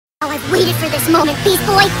Oh, I've waited for this moment, Beast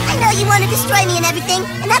Boy. I know you want to destroy me and everything,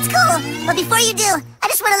 and that's cool. But before you do, I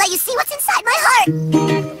just want to let you see what's inside my heart.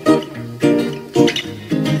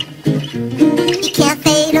 You can't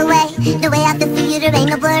fade away. The way I feel for you, there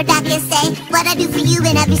ain't no word I can say. What I do for you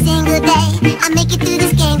in every single day. I make it through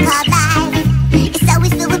this game called